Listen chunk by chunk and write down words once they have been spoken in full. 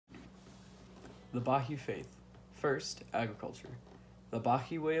The Baha'i Faith. First, agriculture. The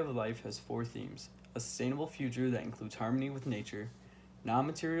Baha'i way of life has four themes: a sustainable future that includes harmony with nature,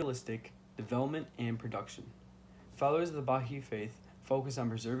 non-materialistic, development, and production. Followers of the Baha'i Faith focus on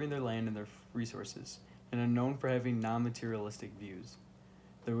preserving their land and their resources, and are known for having non-materialistic views.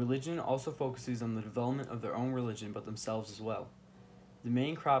 The religion also focuses on the development of their own religion but themselves as well. The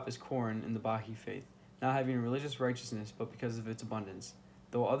main crop is corn in the Baha'i Faith, not having religious righteousness but because of its abundance,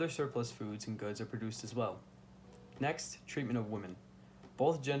 though other surplus foods and goods are produced as well. Next, treatment of women.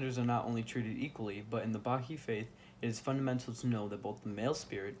 Both genders are not only treated equally, but in the Baha'i Faith, it is fundamental to know that both the male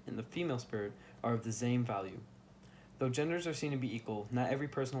spirit and the female spirit are of the same value. Though genders are seen to be equal, not every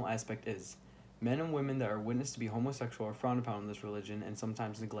personal aspect is. Men and women that are witnessed to be homosexual are frowned upon in this religion and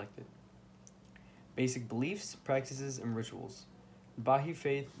sometimes neglected. Basic beliefs, practices, and rituals. The Baha'i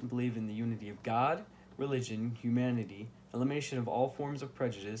Faith believe in the unity of God, religion, humanity, elimination of all forms of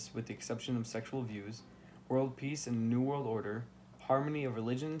prejudice with the exception of sexual views, world peace and a new world order, harmony of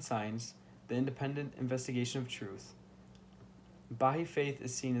religion and science, the independent investigation of truth. Baha'i Faith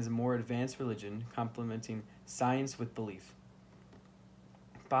is seen as a more advanced religion, complementing science with belief.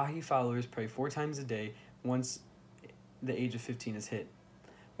 Baha'i followers pray 4 times a day once the age of 15 is hit.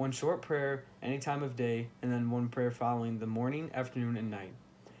 One short prayer any time of day, and then one prayer following the morning, afternoon, and night.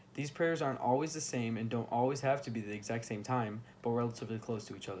 These prayers aren't always the same and don't always have to be the exact same time, but relatively close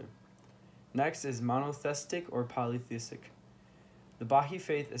to each other. Next is monotheistic or polytheistic. The Baha'i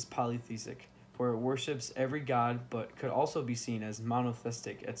Faith is polytheistic, for it worships every god but could also be seen as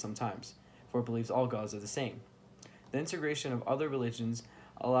monotheistic at some times, for it believes all gods are the same. The integration of other religions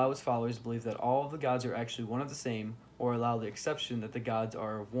allow its followers to believe that all of the gods are actually one of the same, or allow the exception that the gods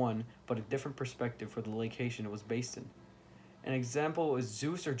are of one but a different perspective for the location it was based in. An example is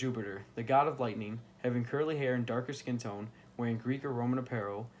Zeus or Jupiter, the god of lightning, having curly hair and darker skin tone, wearing Greek or Roman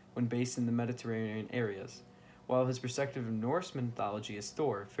apparel when based in the Mediterranean areas, while his perspective of Norse mythology is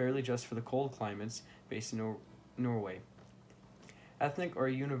Thor, fairly dressed for the cold climates, based in Norway. Ethnic or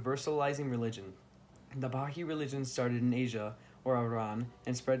universalizing religion. The Baha'i religion started in Asia, or Iran,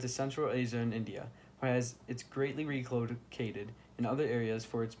 and spread to Central Asia and India, whereas it's greatly relocated in other areas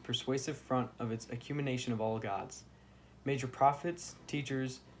for its persuasive front of its accumulation of all gods, major prophets,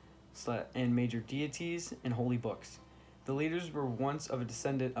 teachers, and major deities, and holy books. The leaders were once of a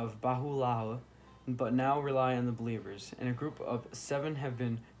descendant of Baha'u'llah, but now rely on the believers, and a group of 7 have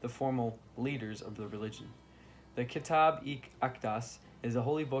been the formal leaders of the religion. The Kitab-i-Aqdas is a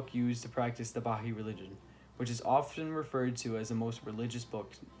holy book used to practice the Baha'i religion, which is often referred to as the most religious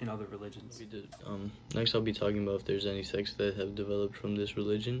book in other religions. Next I'll be talking about if there's any sects that have developed from this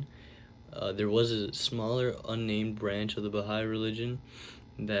religion. There was a smaller unnamed branch of the Baha'i religion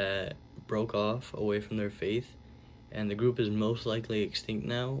that broke off away from their faith, and the group is most likely extinct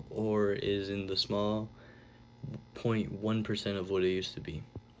now, or is in the small 0.1% of what it used to be.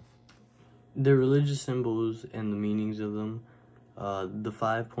 The religious symbols and the meanings of them. The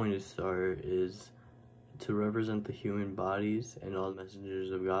 5-pointed star is to represent the human bodies and all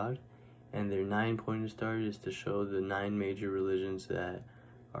messengers of God, and their 9-pointed star is to show the 9 major religions that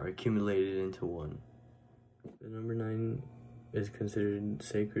are accumulated into one. The number 9 is considered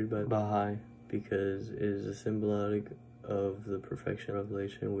sacred by Baha'i because it is a symbolic of the perfection of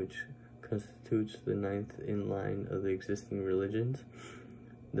revelation, which constitutes the 9th in line of the existing religions,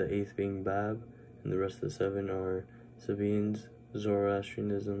 the 8th being Bab, and the rest of the 7 are Sabians,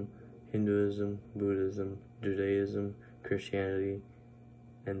 Zoroastrianism, Hinduism, Buddhism, Judaism, Christianity,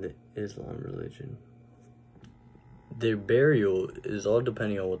 and the Islam religion. Their burial is all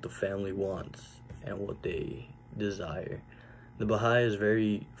depending on what the family wants and what they desire. The Baha'i is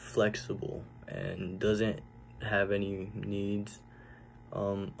very flexible and doesn't have any needs,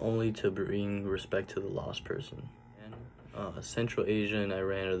 only to bring respect to the lost person. Central Asia and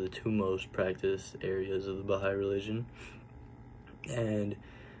Iran are the 2 most practiced areas of the Baha'i religion, and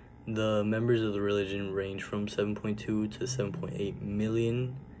the members of the religion range from 7.2 to 7.8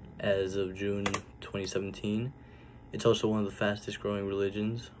 million as of June 2017. It's also one of the fastest growing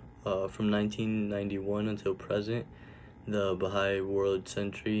religions. From 1991 until present, the Baha'i World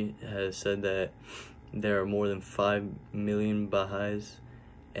Century has said that there are more than 5 million Baha'is,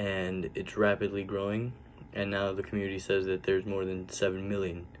 and it's rapidly growing. And now the community says that there's more than 7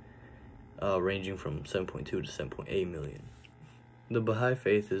 million, ranging from 7.2 to 7.8 million. The Baha'i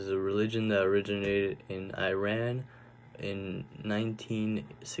Faith is a religion that originated in Iran in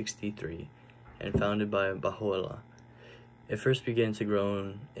 1963 and founded by Baha'u'llah. It first began to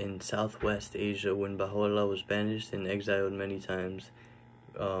grow in Southwest Asia when Baha'u'llah was banished and exiled many times.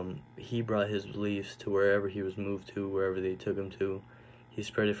 He brought his beliefs to wherever he was moved to, wherever they took him to. He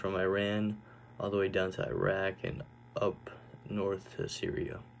spread it from Iran all the way down to Iraq and up north to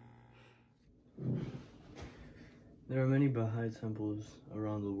Syria. There are many Baha'i temples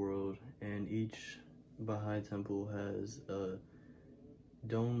around the world, and each Baha'i temple has a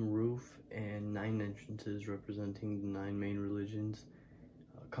dome roof and 9 entrances representing the 9 main religions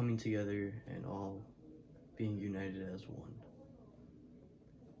coming together and all being united as one.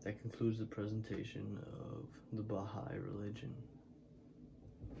 That concludes the presentation of the Baha'i Religion.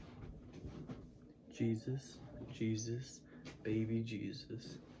 Jesus, Jesus, baby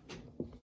Jesus.